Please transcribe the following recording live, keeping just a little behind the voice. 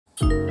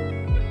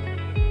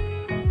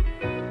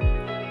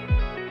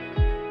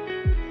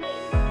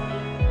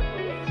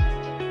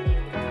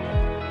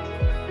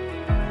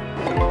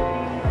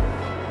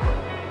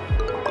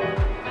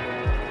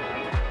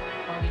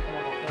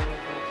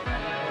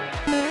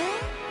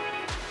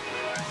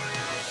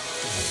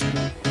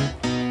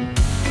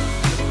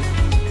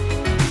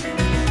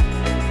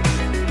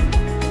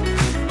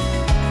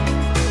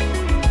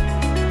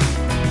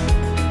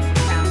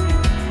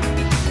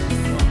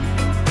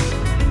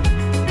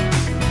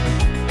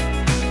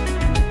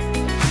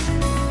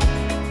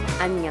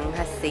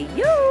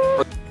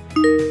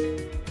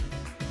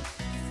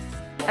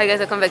Hi guys,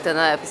 welcome back to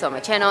another episode of my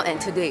channel, and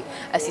today,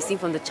 as you've seen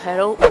from the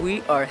title,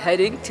 we are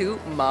heading to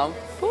Mount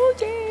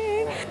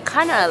Fuji.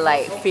 Kinda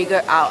like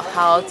figure out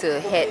how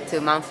to head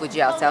to Mount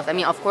Fuji ourselves. I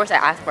mean, of course I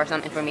asked for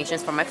some information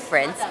from my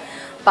friends,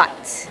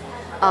 but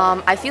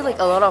I feel like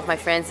a lot of my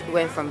friends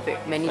went from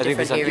many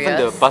different areas. Even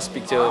the bus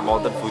picture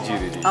Mountain Fuji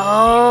already.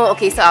 Oh,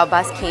 okay, so our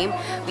bus came.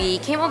 We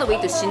came all the way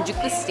to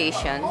Shinjuku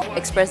Station,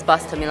 Express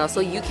Bus Terminal, so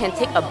you can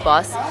take a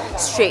bus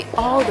straight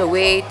all the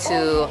way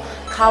to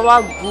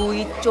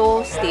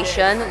Kawaguicho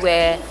Station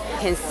where you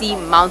can see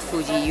Mount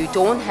Fuji. You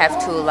don't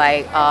have to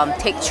like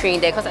take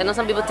train there, because I know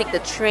some people take the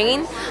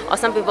train or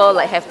some people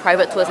like have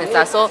private tours and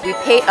stuff. So we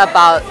paid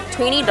about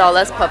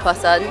 $20 per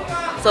person.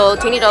 So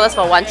 $20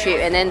 for one trip,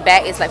 and then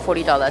back is like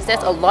 $40.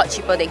 That's a lot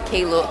cheaper than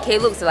Klook.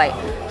 Klook's like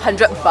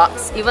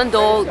 $100, even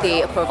though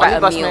they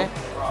provide a meal.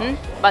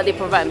 But they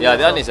provide a meal. Yeah,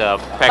 that one is a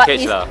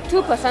package. But it's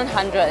 2 person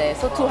 100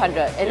 so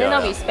 200. And then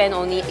now we spend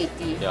only 80.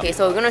 Yeah. Okay,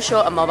 so we're gonna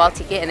show a mobile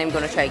ticket and then we're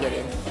gonna try to get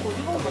in.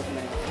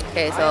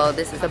 Okay, so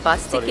this is the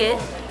bus ticket.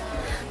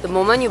 The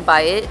moment you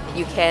buy it,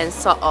 you can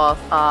sort of,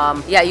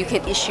 you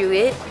can issue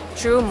it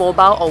through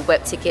mobile or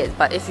web tickets.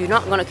 But if you're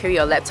not going to carry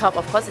your laptop,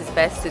 of course it's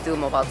best to do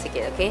mobile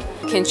ticket, okay?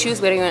 You can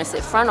choose whether you want to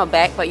sit front or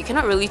back, but you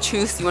cannot really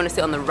choose you want to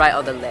sit on the right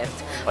or the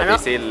left. But they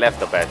say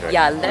left or back, right?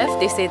 Yeah, left.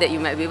 They say that you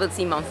might be able to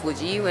see Mount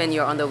Fuji when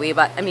you're on the way,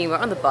 but I mean, we're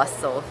on the bus,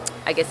 so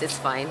I guess it's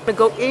fine. We're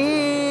going to go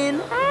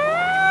in!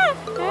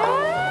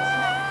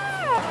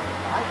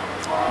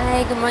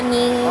 Hi, good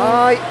morning.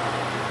 Hi.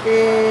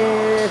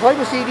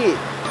 5CD。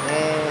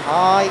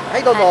はい。は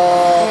い、どうぞ。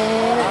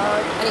あ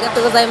りが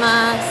とうござい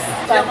ます。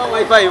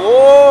Wi-Fi.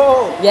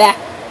 Whoa! Yeah.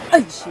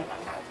 Guys,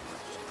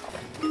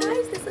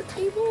 there's a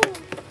table.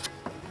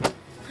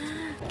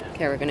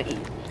 Okay, we're gonna eat.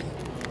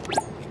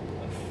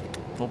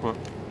 Okay.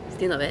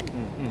 Still not bad.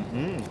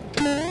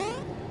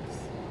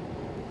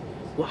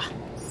 Wow.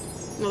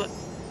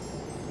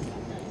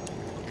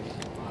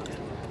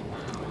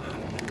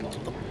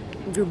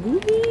 You're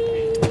moving.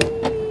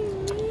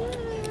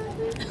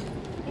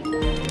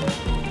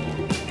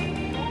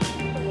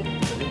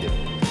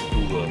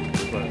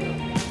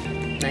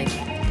 Nice.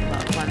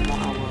 About 1 more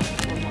hour.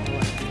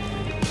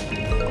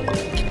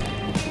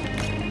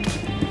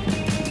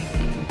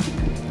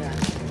 Yeah.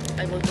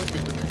 I will go to the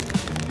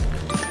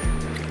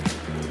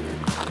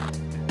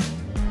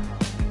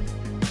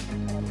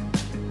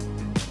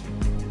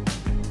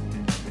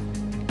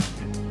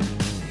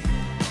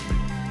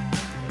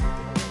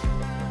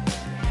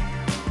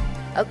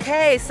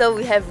Okay, so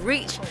we have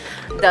reached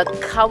the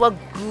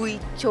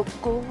Kawaguicho.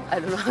 I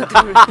don't know how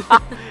to read.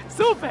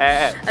 So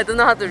bad. I don't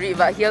know how to read,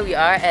 but here we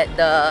are at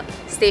the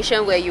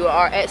station where you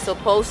are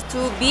supposed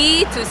to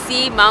be to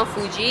see Mount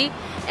Fuji.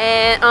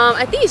 And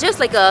I think it's just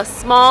like a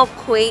small,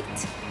 quaint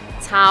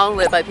town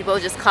whereby people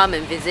just come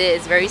and visit.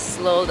 It's very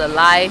slow, the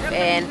life.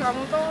 And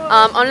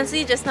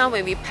honestly, just now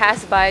when we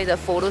passed by the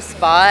photo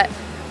spot,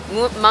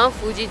 Mount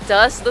Fuji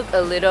does look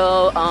a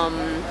little,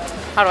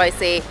 how do I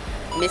say,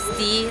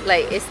 misty.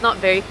 Like, it's not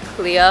very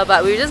clear,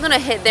 but we're just gonna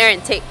head there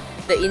and take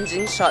the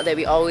engine shot that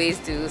we always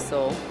do.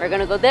 So we're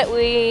gonna go that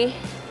way.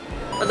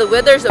 But the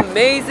weather's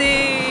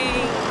amazing.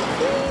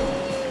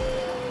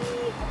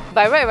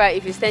 By right,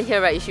 if you stand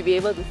here, right, you should be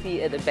able to see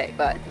it at the back.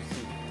 But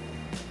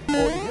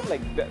oh, is it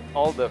like that,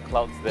 all the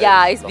clouds there?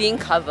 Yeah, it's being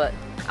covered.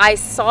 I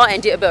saw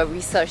and did a bit of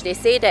research. They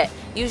say that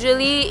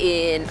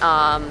usually in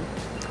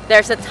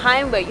there's a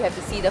time where you have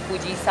to see the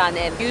Fuji-san,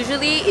 and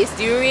usually it's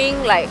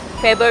during like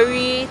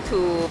February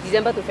to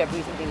December to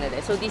February, something like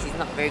that. So this is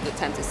not a very good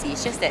time to see.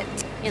 It's just that,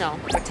 you know,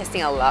 we're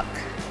testing our luck.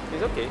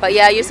 It's okay. But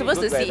yeah, you're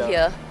supposed to see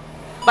here.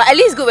 But at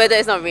least good weather,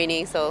 it's not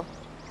raining, so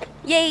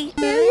yay!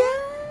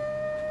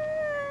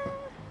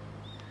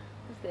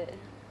 What's that?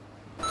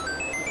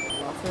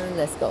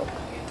 Let's go.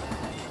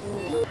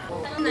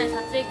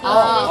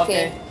 Oh,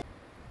 okay.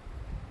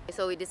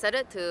 So we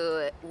decided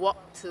to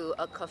walk to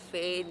a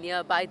cafe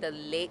nearby the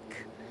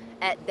lake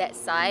at that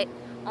side.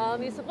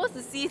 You're supposed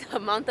to see the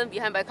mountain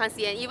behind, but I can't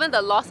see it. And even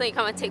the lost one, you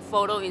can't even take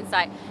photo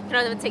inside. You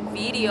cannot even take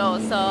video.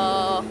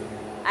 So,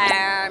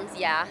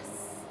 yeah.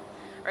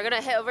 We're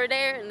gonna head over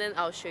there and then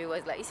I'll show you what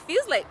it's like. It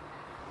feels like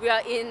we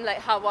are in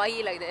like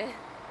Hawaii like that.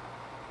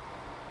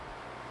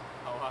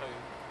 Hawaii.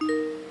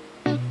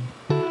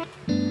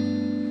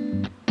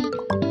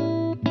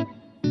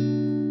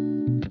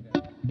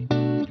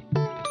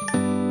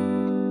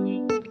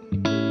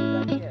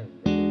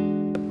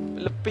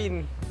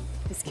 Philippines.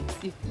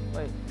 Excuse you.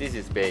 This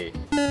is Bay.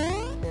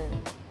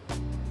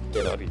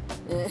 Cannot read.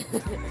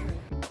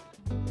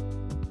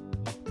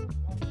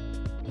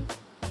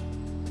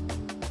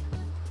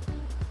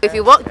 If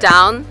you walk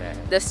down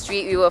the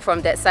street, we were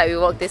from that side, we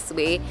walk this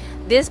way.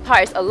 This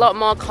part is a lot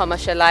more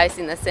commercialized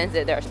in the sense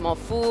that there's more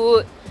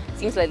food,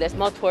 seems like there's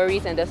more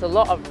tourists, and there's a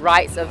lot of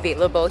rides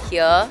available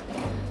here.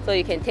 So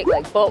you can take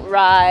like boat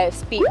ride,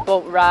 speed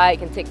boat ride,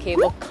 you can take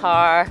cable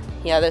car.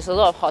 Yeah, there's a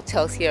lot of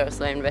hotels here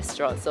also and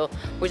restaurants. So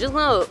we're just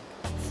gonna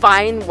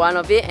find one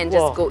of it and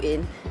just go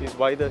in. It's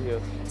wider here.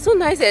 So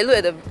nice,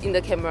 look at in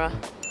the camera,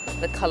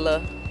 the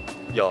color.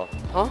 Yeah.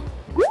 Huh?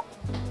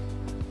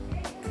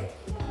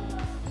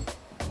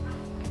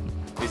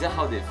 This Is that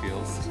how they feel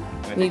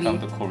when Maybe. they come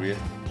to Korea?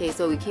 Okay,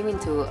 so we came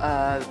into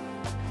a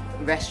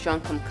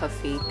restaurant cum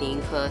cafe thing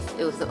because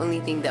it was the only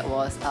thing that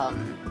was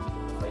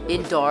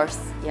indoors.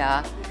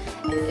 Yeah,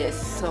 and it is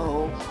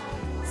so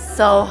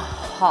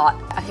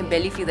hot. I can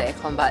barely feel the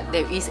aircon, but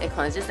there is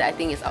aircon. It's just that I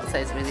think it's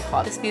outside. It's really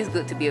hot. It just feels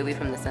good to be away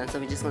from the sun,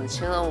 so we're just gonna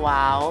chill a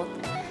while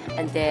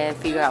and then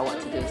figure out what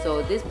to do.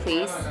 So this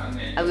place,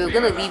 we were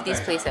gonna leave this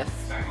place at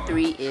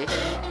 3-ish.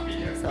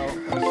 So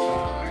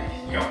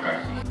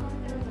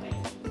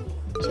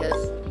cheers.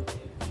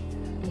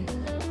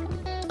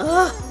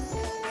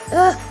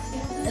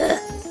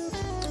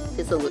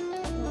 Feels so good.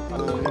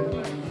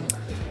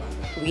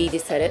 We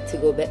decided to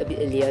go back a bit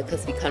earlier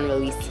because we can't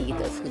really see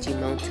the Fuji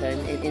mountain,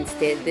 and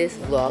instead this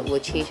vlog will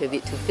change a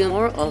bit to film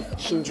more of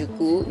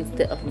Shinjuku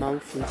instead of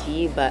Mount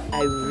Fuji, but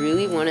I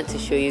really wanted to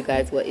show you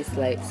guys what it's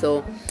like.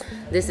 So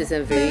this is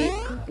a very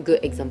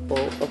good example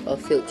of a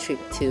field trip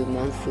to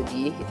Mount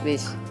Fuji,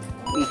 which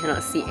we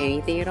cannot see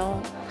anything at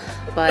all,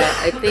 but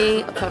I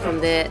think apart from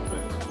that,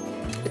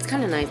 it's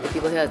kind of nice. The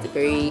people here are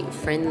very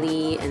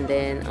friendly, and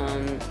then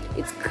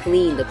it's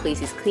clean. The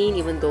place is clean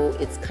even though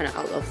it's kind of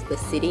out of the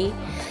city.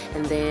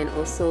 And then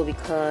also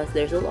because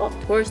there's a lot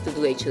of tours to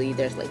do actually.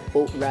 There's like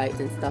boat rides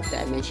and stuff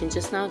that I mentioned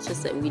just now. It's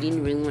just that we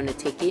didn't really want to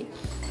take it.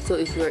 So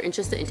if you're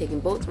interested in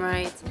taking boat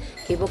rides,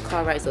 cable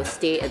car rides, or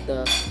stay at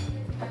the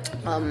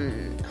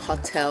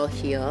hotel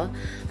here,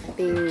 I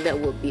think that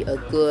would be a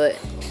good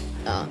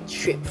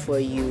trip for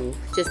you.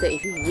 Just that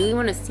if you really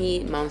want to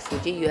see Mount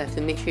Fuji, you have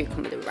to make sure you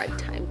come at the right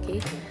time,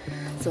 okay?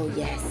 So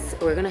yes,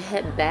 we're gonna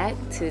head back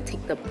to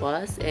take the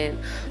bus, and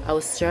I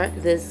will start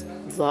this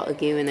vlog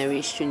again when I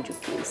reach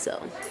Shinjuku.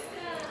 So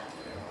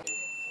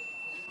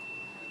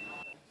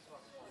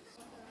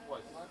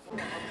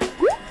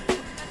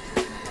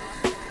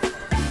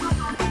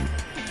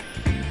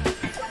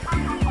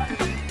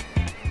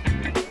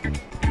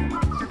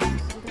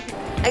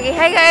okay,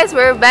 hi guys,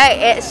 we're back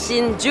at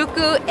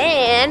Shinjuku,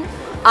 and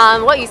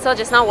what you saw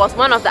just now was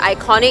one of the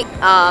iconic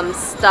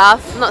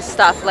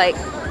like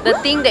the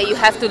thing that you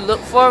have to look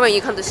for when you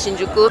come to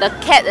Shinjuku. The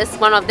cat is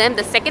one of them.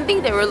 The second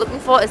thing that we're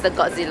looking for is the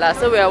Godzilla.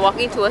 So we are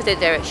walking towards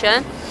that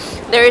direction.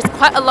 There is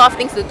quite a lot of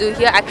things to do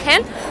here. I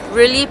can't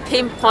really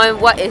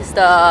pinpoint what is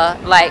the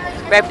like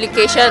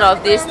replication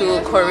of this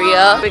to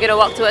Korea. We're gonna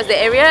walk towards the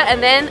area, and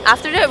then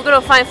after that we're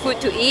gonna find food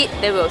to eat.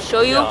 Then we'll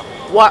show you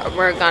what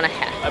we're gonna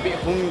have. A bit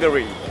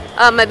hungry.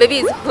 My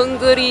baby is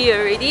hungry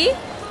already.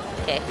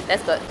 Okay,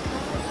 that's good.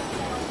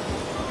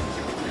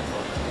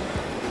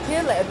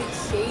 Here like a bit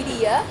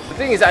shady, yeah? The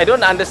thing is, I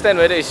don't understand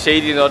whether it's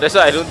shady or not. That's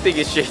why I don't think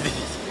it's shady.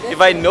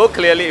 If I know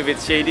clearly if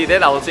it's shady,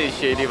 then I will say it's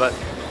shady. But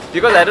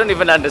because I don't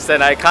even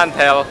understand, I can't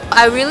tell.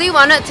 I really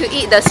wanted to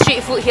eat the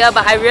street food here,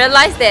 but I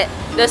realized that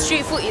the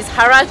street food is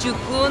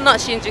Harajuku,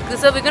 not Shinjuku.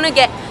 So we're gonna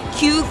get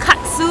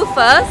Kyukatsu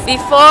first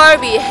before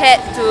we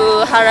head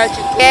to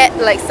Harajuku. Get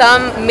like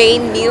some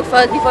main meal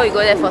first before we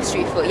go there for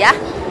street food, yeah?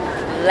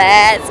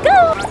 Let's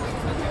go!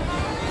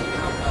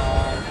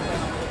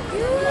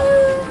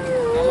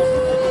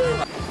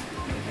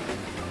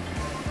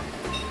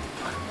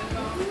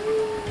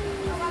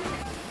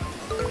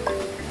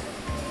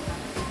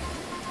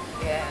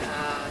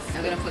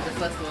 I'm gonna put the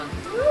first one. I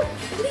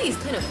think it's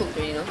kind of cooked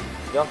already, you know?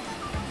 Yeah.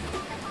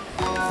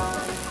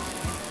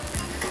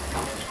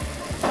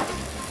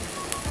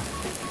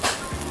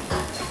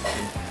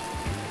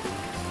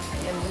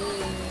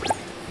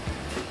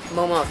 Yummy.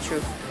 Moment of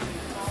truth.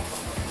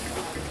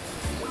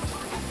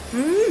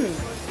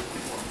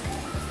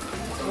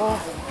 Wow.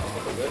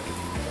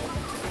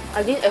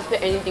 I didn't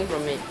expect anything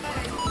from it.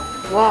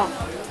 Wow.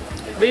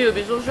 Baby will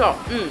be so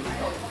shocked.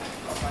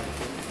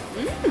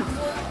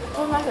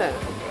 So nice eh?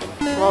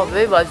 Wow,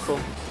 very 맛있어.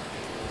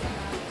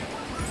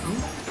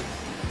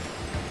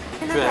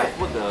 Should I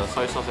put the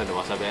soy sauce and the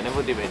wasabi? I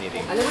never dip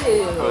anything. I never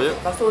did it. Oh, yeah?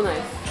 That's so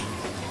nice.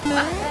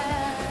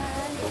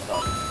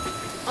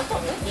 On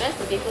top of this mashed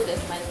potato,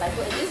 there's my Thai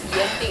and this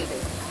yam thing is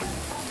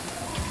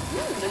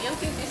the yam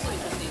thing tastes so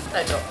interesting.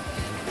 Thai dog.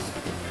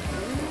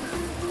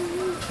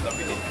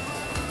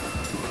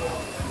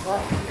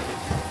 Wow.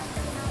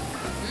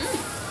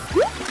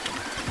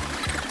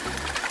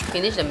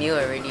 Finished the meal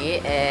already,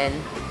 and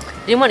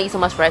didn't want to eat so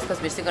much rice because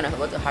we're still gonna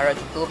go to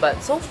Harajuku.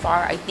 But so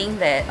far, I think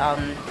that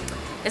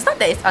it's not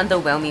that it's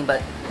underwhelming,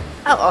 but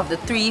out of the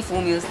 3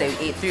 full meals that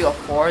we ate, 3 or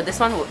 4, this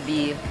one would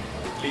be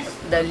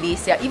the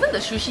least. Yeah, even the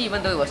sushi,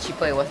 even though it was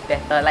cheaper, it was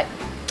better. Like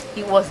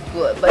it was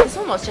good, but this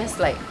one was just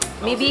like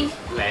maybe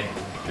bland.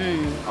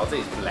 I'll say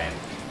it's bland.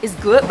 It's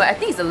good, but I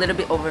think it's a little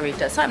bit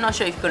overrated. So I'm not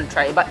sure if you're gonna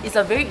try it, but it's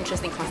a very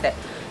interesting concept.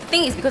 The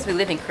thing is, because we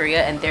live in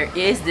Korea and there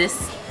is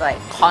this like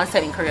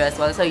concept in Korea as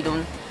well, so you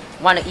don't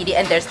want to eat it,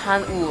 and there's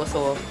Han-U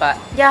also. But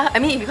yeah, I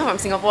mean, if you come from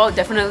Singapore,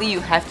 definitely you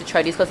have to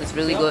try this because it's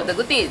really good. The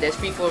good thing is there's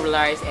free 4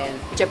 rice and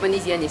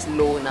Japanese yen is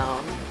low now.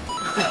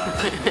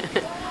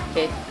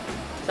 Okay,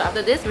 so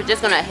after this, we're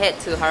just gonna head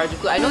to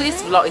Harajuku. I know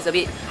this vlog is a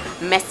bit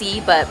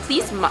messy, but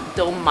please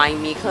don't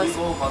mind me because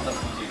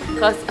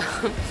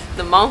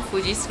the Mount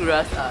Fuji screwed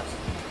us up.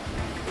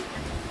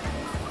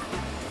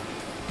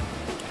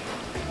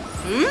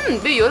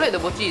 Babe, you like the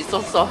mochi, it's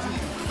so soft.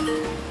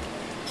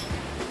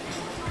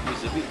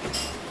 It's a bit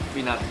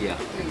peanutty.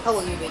 How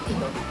will you rate it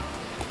though?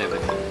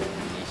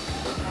 7-ish.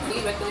 Do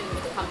you recommend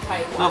people to come try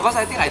it? No, because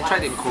I think I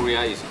tried in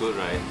Korea, it's good,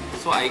 right?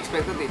 So I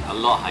expected it a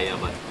lot higher,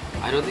 but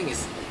I don't think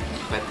it's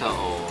better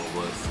or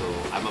worse. So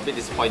I'm a bit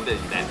disappointed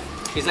in that.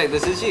 It's like the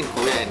sushi in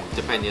Korea and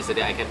Japan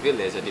yesterday. I can feel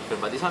there's a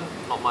difference, but this one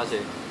not much.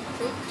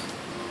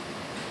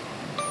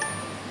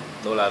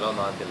 No lah,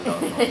 not until now.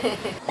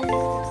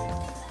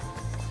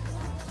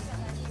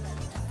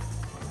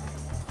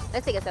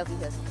 Let's take a selfie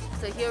here.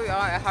 So here we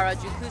are at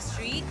Harajuku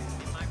Street.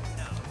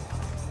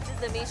 This is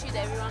the main street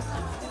that everyone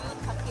comes to,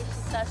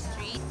 Takeshita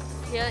Street.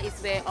 Here is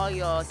where all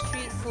your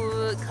street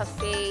food,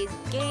 cafes,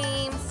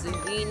 games,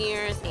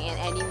 souvenirs, and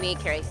anime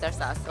characters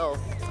are. So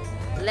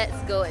let's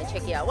go and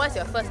check it out. What's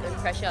your first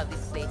impression of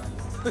this place?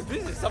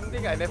 This is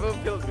something I never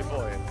felt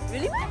before.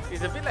 Really?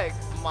 It's a bit like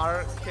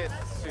market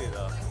street.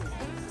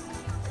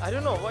 I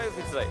don't know what if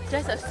it's like.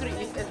 Just a street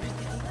with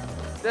everything.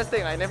 That's the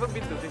thing, I never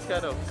been to this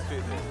kind of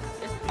street.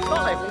 It's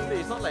not like Hongdae,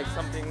 it's not like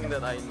something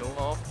that I know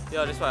of.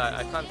 Yeah, that's why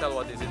I can't tell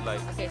what is it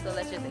like. Okay, so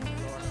let's just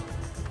explore.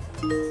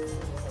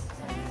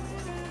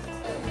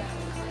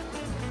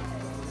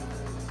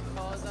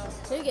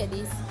 Should we get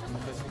these?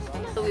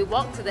 So we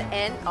walked to the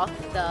end of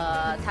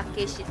the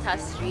Takeshita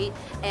Street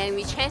and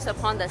we chanced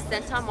upon the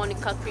Santa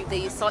Monica Creek that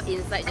you saw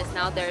inside just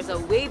now. There's a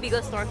way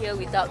bigger store here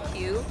without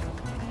queue.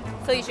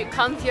 So you should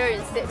come here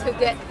instead to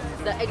get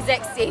the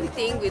exact same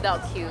thing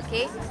without queue,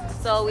 okay?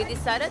 So we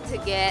decided to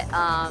get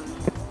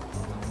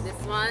this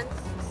one,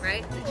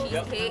 right? The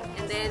cheesecake,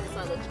 and then this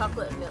one, the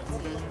chocolate milk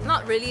tea.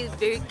 Not really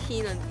very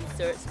keen on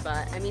desserts,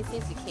 but I mean,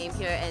 since we came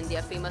here and they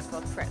are famous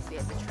for crepes, we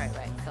have to try,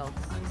 right? So.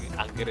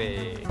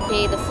 Agre.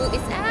 Okay, the food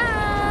is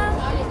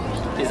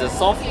out. It's a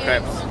soft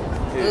crabs.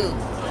 Mmm.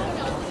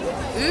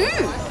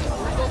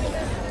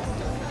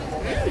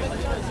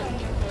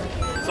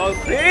 Sour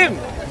cream!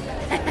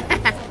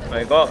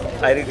 My god,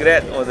 I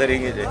regret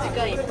ordering it.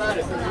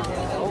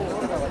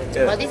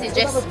 But this is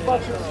just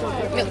milk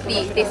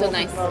tea, it tastes so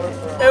nice.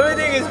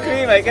 Everything is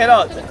cream, I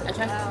cannot. I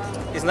try.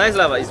 It's nice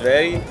lah, but it's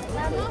very...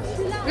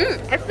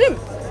 Ice cream!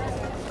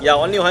 Yeah,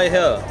 only right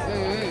here.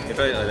 You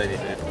try it already.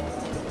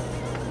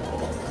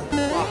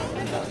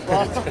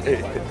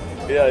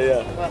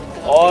 Yeah.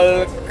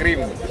 All cream.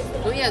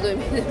 Oh yeah, don't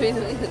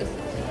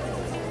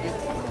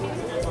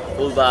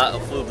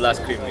Full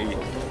blast cream really.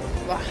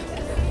 Wow,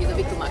 it's a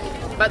bit too much.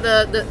 But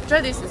the try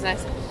this is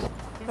nice.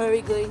 Where are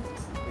we going?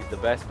 It's the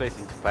best place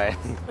in Japan,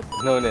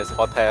 known as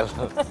hotel.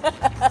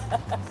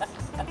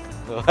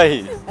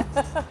 Why?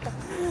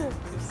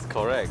 It's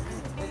correct.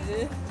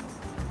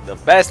 The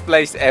best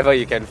place ever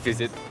you can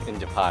visit in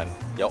Japan,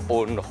 your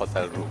own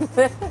hotel room.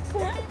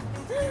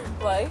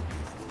 Why?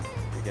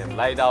 You can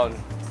lie down,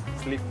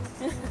 sleep.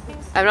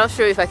 I'm not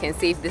sure if I can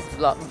save this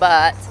vlog,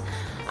 but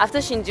after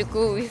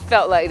Shinjuku, we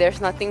felt like there's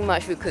nothing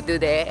much we could do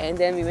there, and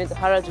then we went to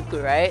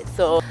Harajuku, right?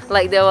 So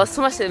like there was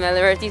so much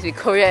similarities with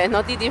Korea, and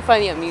Naughty didn't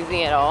find it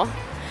amusing at all.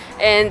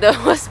 And the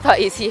worst part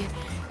is he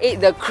ate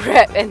the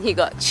crab and he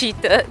got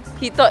cheated.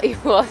 He thought it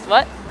was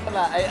what?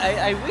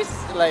 I wish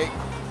like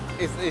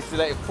it's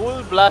like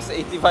full blast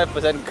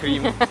 85%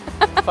 cream,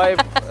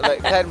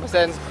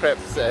 10%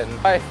 crepes and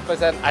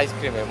 5% ice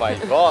cream. And my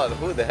god,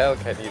 who the hell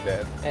can eat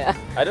that? Yeah.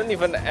 I don't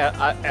even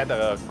add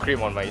a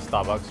cream on my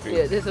Starbucks drink.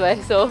 Yeah, this way.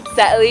 So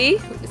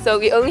sadly,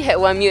 we only had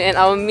one meal and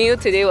our meal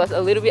today was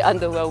a little bit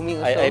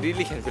underwhelming. I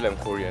really can feel I'm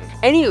Korean.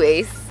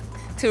 Anyways,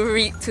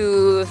 to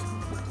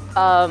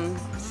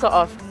sort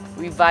of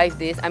revive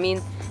this, I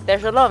mean,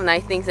 there's a lot of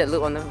nice things that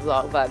look on the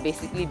vlog, but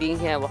basically being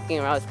here and walking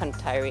around is kind of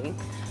tiring.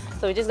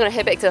 So we're just gonna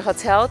head back to the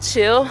hotel,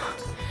 chill,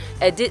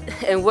 edit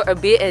and work a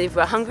bit, and if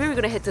we're hungry, we're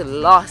gonna head to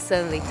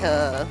Lawson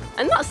later.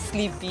 I'm not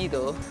sleepy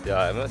though.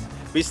 Yeah,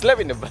 we slept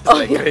in the bus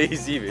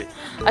crazy, man.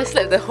 I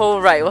slept the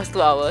whole ride, it was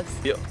 2 hours.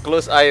 Yeah,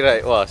 close eye,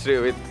 right? Wow, straight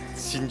away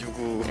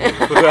Shinjuku.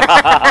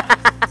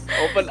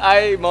 Open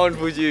eye Mount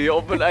Fuji,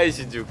 open eye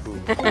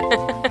Shinjuku.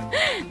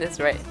 That's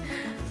right.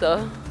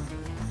 So,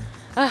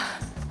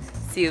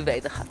 see you back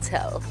at the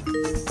hotel.